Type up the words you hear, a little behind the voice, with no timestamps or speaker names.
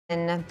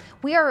And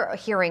we are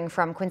hearing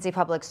from Quincy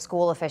Public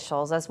School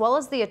officials as well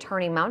as the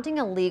attorney mounting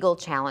a legal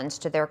challenge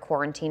to their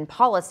quarantine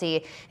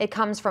policy. It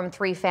comes from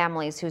 3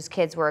 families whose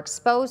kids were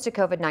exposed to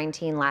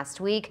COVID-19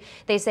 last week.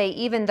 They say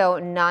even though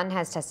none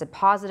has tested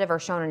positive or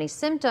shown any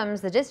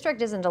symptoms, the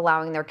district isn't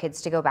allowing their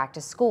kids to go back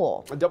to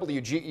school.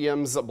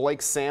 WGEM's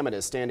Blake Salmon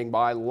is standing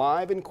by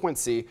live in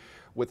Quincy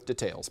with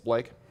details.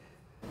 Blake?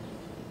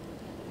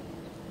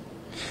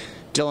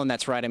 Dylan,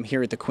 that's right. I'm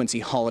here at the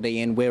Quincy Holiday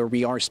Inn where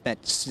we are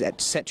set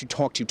to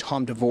talk to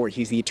Tom DeVore.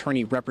 He's the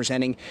attorney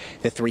representing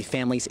the 3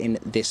 families in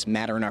this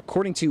matter. And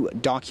according to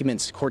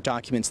court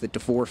documents that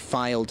DeVore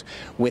filed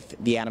with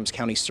the Adams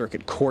County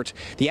Circuit Court,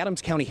 the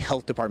Adams County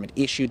Health Department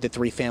issued the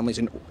 3 families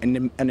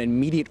an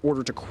immediate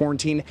order to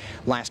quarantine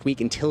last week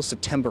until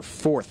September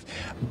 4th.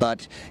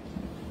 But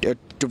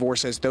DeVore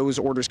says those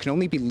orders can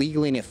only be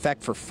legally in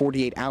effect for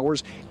 48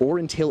 hours or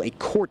until a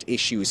court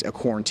issues a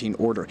quarantine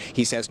order.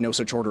 He says no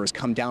such order has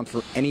come down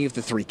for any of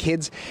the 3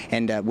 kids,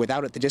 and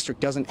without it, the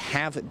district doesn't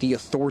have the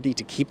authority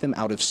to keep them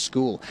out of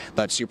school.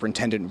 But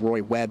Superintendent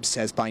Roy Webb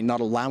says by not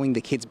allowing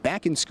the kids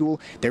back in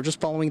school, they're just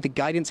following the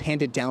guidance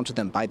handed down to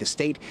them by the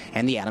state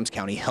and the Adams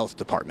County Health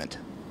Department.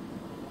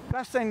 The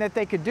best thing that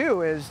they could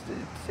do is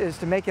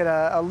to make it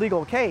a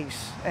legal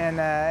case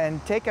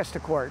and take us to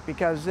court,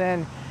 because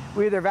then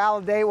we either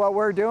validate what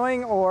we're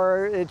doing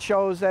or it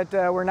shows that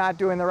we're not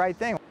doing the right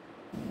thing.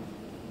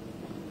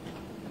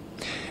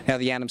 Now,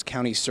 the Adams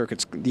County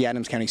Circuit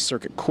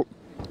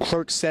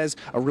Clerk says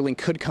a ruling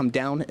could come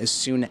down as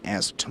soon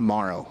as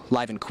tomorrow.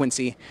 Live in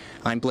Quincy,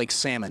 I'm Blake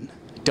Salmon,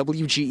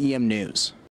 WGEM News.